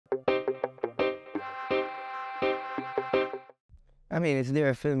I mean, it's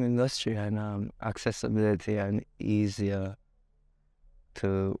their film industry and accessibility and easier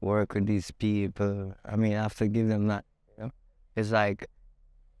to work with these people. I mean, I have to give them that. You know, it's like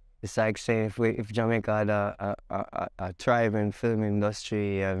saying if Jamaica had a thriving film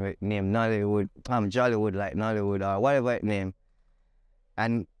industry and it named Nollywood, Jollywood like Nollywood or whatever it name,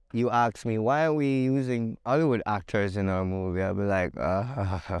 and you ask me why are we using Hollywood actors in our movie, I'll be like,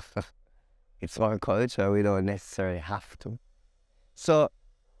 it's our culture. We don't necessarily have to. So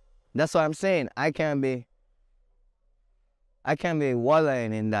that's what I'm saying. I can't be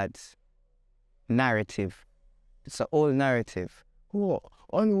wallowing in that narrative. It's an old narrative. Oh,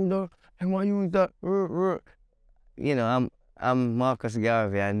 I know that. I want to use that. You know, I'm Marcus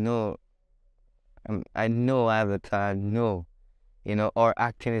Garvey. I know I have the time. No, you know, our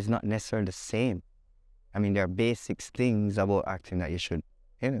acting is not necessarily the same. I mean, there are basic things about acting that you should,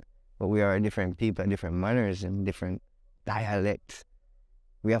 you know, but we are different people, different manners, and different dialects.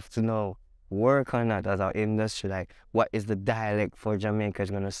 We have to know, work on that as our industry. Like, what is the dialect for Jamaica is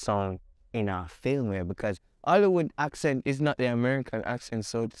going to sound in our film here? Because Hollywood accent is not the American accent,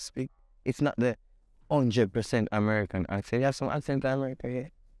 so to speak. It's not the 100% American accent. You have some accent in America, yeah.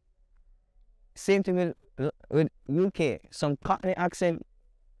 Same thing with UK. Some Cockney accent,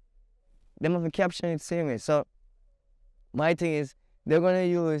 them have to caption it the same way. So my thing is, they're going to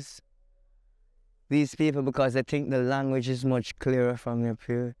use these people because they think the language is much clearer from their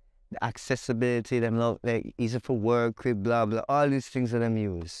peer. The accessibility, them love, like easy for work with, blah blah, all these things that them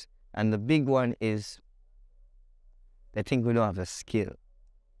use. And the big one is they think we don't have the skill.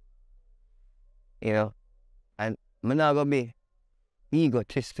 You know? And I'm not gonna be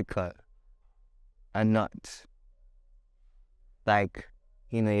egotistical and not like,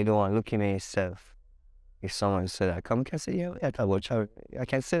 you know, you don't want looking at yourself. If someone said that, I can say, yeah, I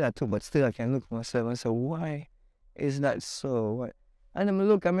can say that too, but still I can look at myself and say, why is that so? What? And then I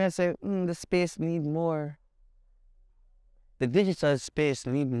look at me and say, the space need more. The digital space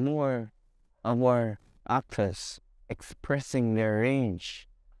need more of our actors expressing their range.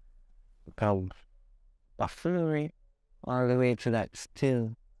 From buffoonery all the way to that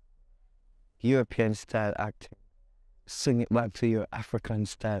still European style acting. Swing it back to your African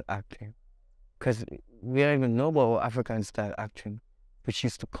style acting. Because we don't even know about African style acting, which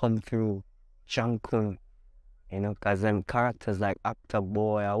used to come through Jankun, you know, because them characters like Actor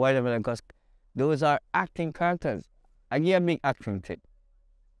Boy or whatever, because those are acting characters. I give a big acting tip.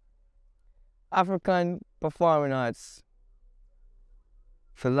 African performing arts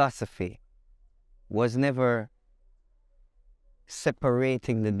philosophy was never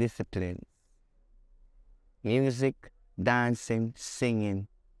separating the disciplines. Music, dancing, singing,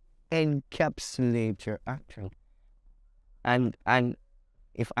 encapsulate your acting. And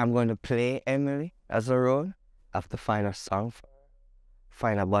if I'm going to play Emily as a role, I have to find a song for her,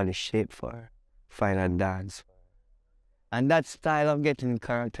 find a body shape for her, find a dance for her. And that style of getting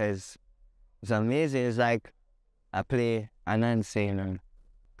characters is amazing. It's like I play Anansi in a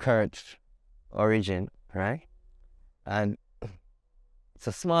Kurt origin, right? And it's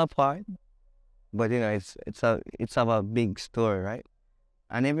a small part, but you know, it's a big story, right?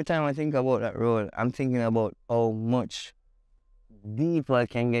 And every time I think about that role, I'm thinking about how much deeper I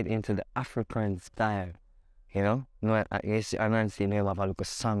can get into the African style, you know? You see Anansi, him have a little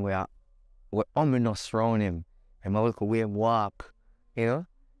song where ominous around him, and I look way him walk, you know?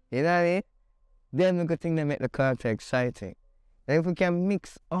 You know what I mean? Them little things that make the character exciting. And if we can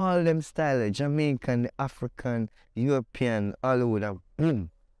mix all them styles, Jamaican, the African, European, Hollywood, and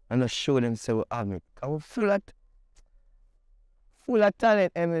boom, and just show them say we have it. I will full of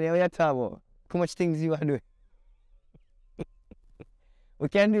talent, Emily. What you talking about? How much things you are doing? We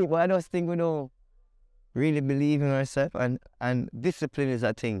can do it, but I just think we don't really believe in ourselves, and discipline is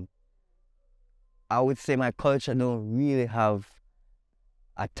a thing. I would say my culture don't really have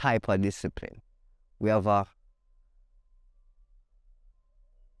a type of discipline. We love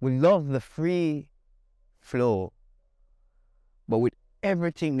the free flow, but with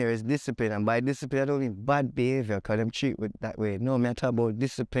everything there is discipline, and by discipline I don't mean bad behavior, because them treat it that way. No, me I talk about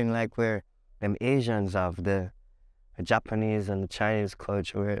discipline like where them Asians have the Japanese and the Chinese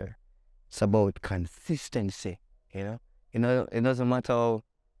culture, where it's about consistency, you know? You know, it doesn't matter how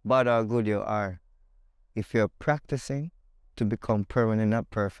bad or good you are. If you're practicing to become permanent, not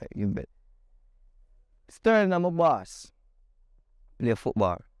perfect, you bet. Sterling, I'm a boss. Play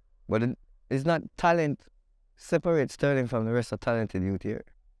football. But it's not talent separate Sterling from the rest of talented youth here.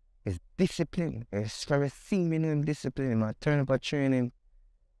 It's discipline. It's very seeming discipline. I turn up a training,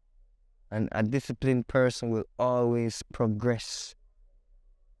 and a disciplined person will always progress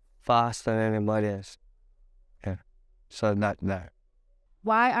faster than anybody else. Yeah. So that.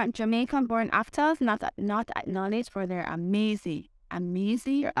 Why aren't Jamaican-born actors not acknowledged for their amazing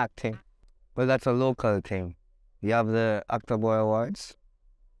acting? Well, that's a local thing. You have the Actor Boy Awards.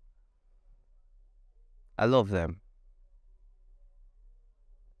 I love them.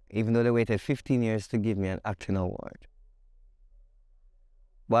 Even though they waited 15 years to give me an acting award.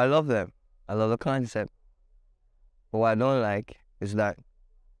 But I love them. I love the concept. But what I don't like is that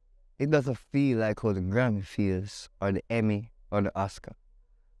it doesn't feel like how the Grammy feels, or the Emmy, or the Oscar.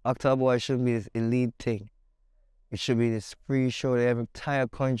 Actor Boy shouldn't be this elite thing. It should be this free show that every entire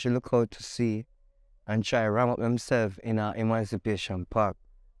country look out to see and try to ram up themselves in our Emancipation Park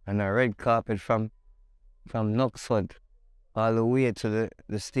and a red carpet from Knoxford all the way to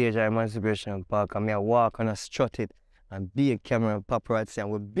the stage of Emancipation Park. And me I walk and I strut it and be a camera and paparazzi and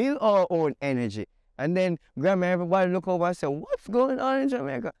we build our own energy. And then Grammy, everybody look over and say, what's going on in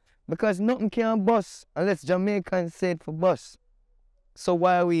Jamaica? Because nothing can bust unless Jamaicans say it for bust. So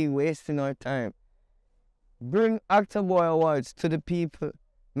why are we wasting our time? Bring Actor Boy Awards to the people.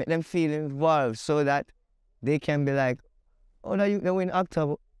 Make them feel involved so that they can be like, oh, they win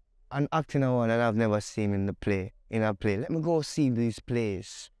an acting award that I've never seen in a play. Let me go see these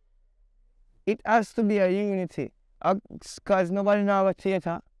plays. It has to be a unity. Because nobody know about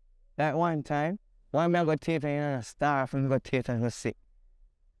theatre. Like one time, one man got theatre and a star from got theatre and was sick.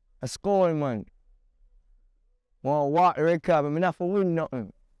 A school man. Want to walk the red carpet, but not for win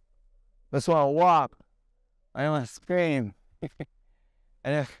nothing. Just want to walk. I want to scream.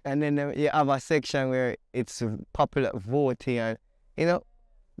 and then you have a section where it's popular voting and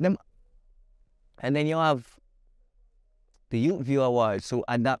them. And then you have the Youth View Awards who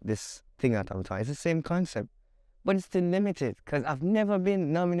adapt this thing that I'm talking. It's the same concept, but it's still limited because I've never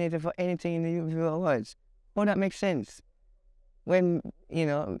been nominated for anything in the Youth View Awards. Oh, that makes sense. When,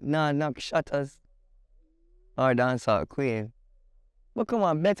 Knock Shutters or Dancehall Queen. But come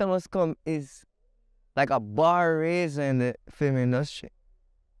on, Better Must Come is like a bar raiser in the film industry.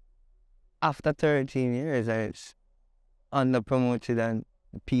 After 13 years, it's under-promoted and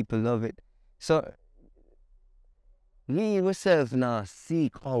people love it. So, we ourselves now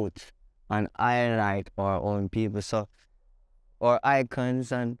seek out and highlight our own people. So, our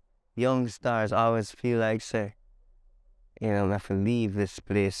icons and young stars always feel like, say, I have to leave this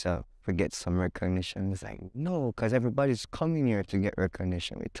place to get some recognition. It's like, no, because everybody's coming here to get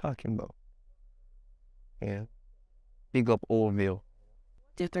recognition. We're talking about. Yeah. Big up Orville.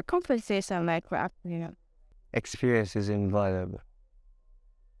 Is there compensation like for acting? Experience is invaluable.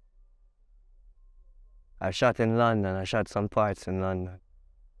 I shot in London. I shot some parts in London.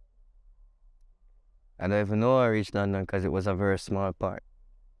 I don't even know I reached London because it was a very small part.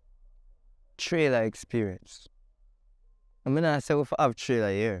 Trailer experience. I mean, I say we have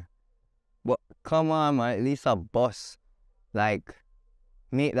trailer here. But come on, man, at least a bus. Like,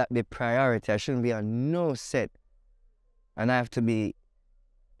 make that the priority. I shouldn't be on no set. And I have to be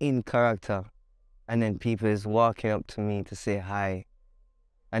in character. And then people is walking up to me to say hi.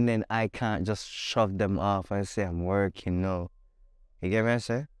 And then I can't just shove them off and say I'm working, no. You get what I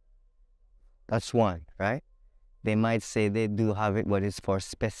say? That's one, right? They might say they do have it, but it's for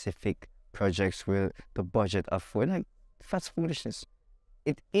specific projects where the budget afford. Like, that's foolishness.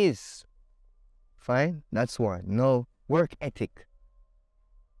 It is. Fine? That's one. No. Work ethic.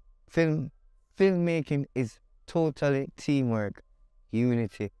 Filmmaking is totally teamwork,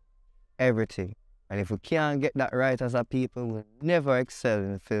 unity, everything. And if we can't get that right as a people, we'll never excel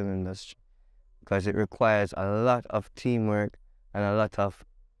in the film industry. Because it requires a lot of teamwork and a lot of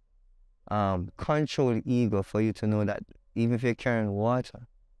controlled ego for you to know that even if you're carrying water,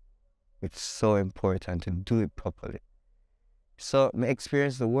 it's so important to do it properly. So, I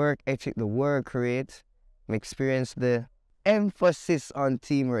experience the work ethic, the work rate. I experience the emphasis on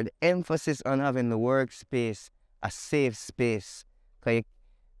teamwork, the emphasis on having the workspace, a safe space. Because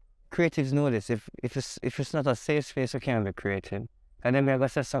creatives know this. If it's not a safe space, you can't be creative. And then I gotta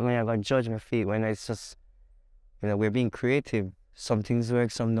say something, I gotta judge my feet when it's just, we're being creative. Some things work,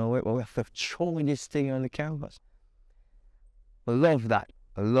 some don't work, but we have to throw this thing on the canvas. I love that.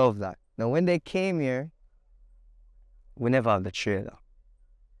 I love that. Now, when they came here, we never had the trailer.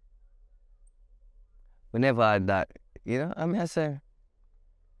 We never had that. I say,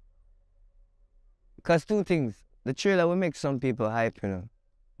 because two things. The trailer will make some people hype,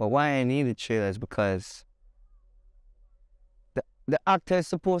 But why I need the trailer is because the actor is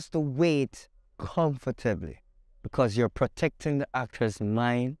supposed to wait comfortably because you're protecting the actor's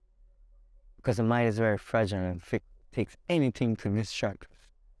mind, because the mind is very fragile and takes anything to distract us.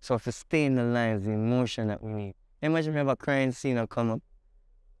 So to stay in the lines, the emotion that we need. Imagine we have a crying scene come up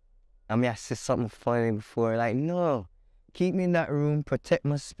and I see something funny before, like, no, keep me in that room, protect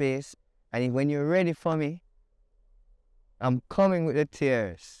my space, and when you're ready for me, I'm coming with the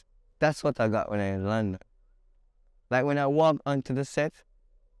tears. That's what I got when I in London. Like when I walked onto the set,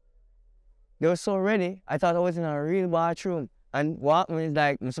 they were so ready, I thought I was in a real bathroom. And walking is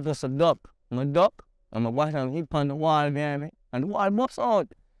like, I'm supposed to duck. I'm a duck, I'm a bottom hip on the wall behind me, and the wall busts out.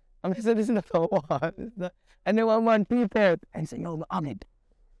 I'm just this is not a wall. And then one man prepared and said, yo, I'm it.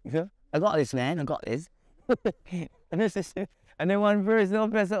 You know? I got this, man, I got this. And then one person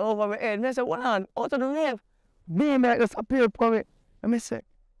up and said, over my head. And I said, what on? Out of the rave. Beam like just appeared for me. And I said,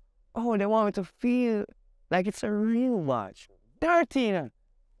 oh, they want me to feel like it's a real watch. Dirty, you know?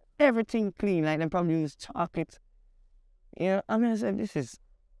 Everything clean, like they probably use chocolate. You know, I said, this is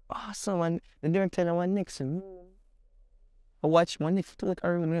awesome. And the director and one next to me. I watch one next to the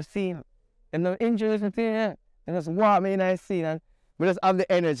room and I see him. And the injuries and thing, yeah. And just walk me in I see and we just have the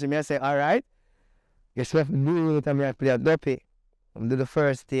energy. I say, all right. Guess what I'm doing it? I'm going to play a duppy. I'm do the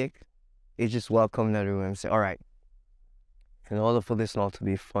first take. He just walk come in the room and say, all right. In order for this not to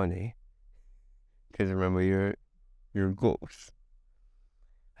be funny, because remember you're a ghost.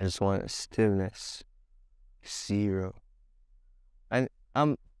 I just want stillness. Zero. And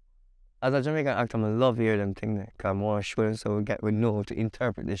as a Jamaican actor, I love hear them thing there. Cause I want to show them so we know how to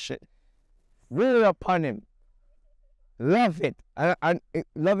interpret this shit. Really upon him. Love it. I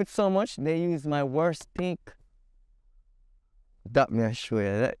love it so much, they use my worst take. That me I show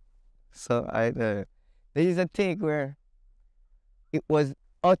you that. So they use a take where it was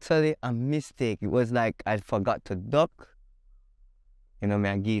utterly a mistake. It was like I forgot to duck. You know, me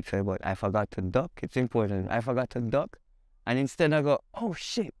I give it, but I forgot to duck. It's important. I forgot to duck. And instead I go, oh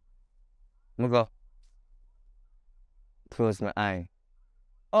shit. I go, close my eye.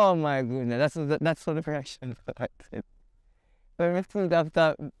 Oh my goodness, that's what the reaction was. But I think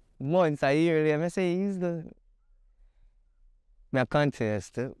after months, a year later, I say, use the... I continue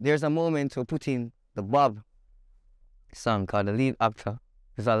still. There's a moment to put in the Bob song called The Lead Actor.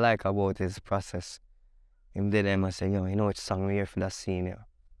 Because I like about his process. Him did them, I say, yo, you know which song we here for that scene, yeah?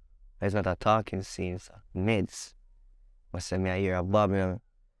 It's not a talking scene, it's a mids. I say, me I hear a Bob, you know,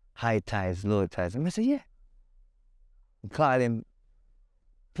 high tides, low tides. And I say, yeah. I call him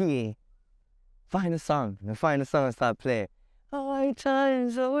PA. Find the song. And find the song and start playing. High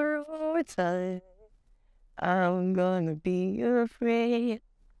times over high times. I'm gonna be afraid.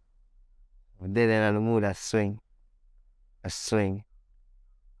 But then in the mood, I swing.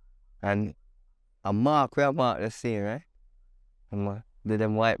 And I mark the scene, right? And do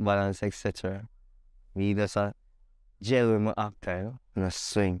them white balance, etc. Me just a gel with my actor, you know? And I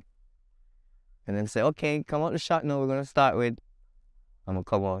swing. And then say, okay, come out the shot now, we're gonna start with. I'm gonna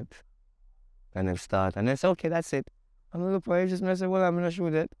come out. And then start. And then say, okay, that's it. I'm gonna look for it, just say, well, I'm gonna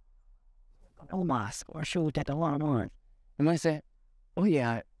shoot it. No mask or shoot at the one on. And I say, oh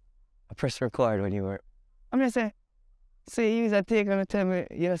yeah, I press record when you were. I'm gonna say you use a take and tell me,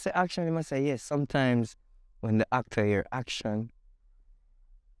 you say action, you must say yes. Sometimes when the actor hear action,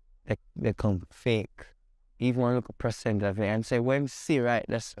 they come fake. Even when I look at percent of it and say, when see right,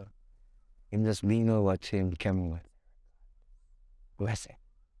 that's so. Him just lean over to him, camera with. What I say?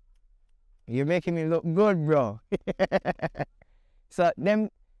 You're making me look good, bro. So them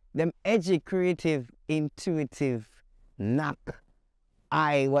edgy, creative, intuitive, knock,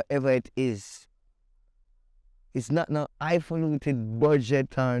 eye, whatever it is. It's not no highfalutin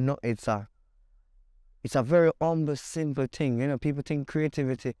budget or no. It's a very humble, simple thing. You know, people think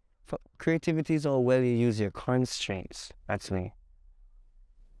creativity is all well you use your constraints. That's me.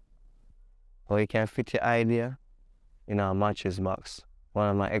 Or you can fit your idea in a matches box. One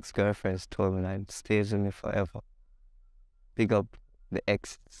of my ex-girlfriends told me that it stays with me forever. Big up the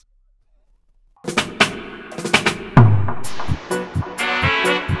exes.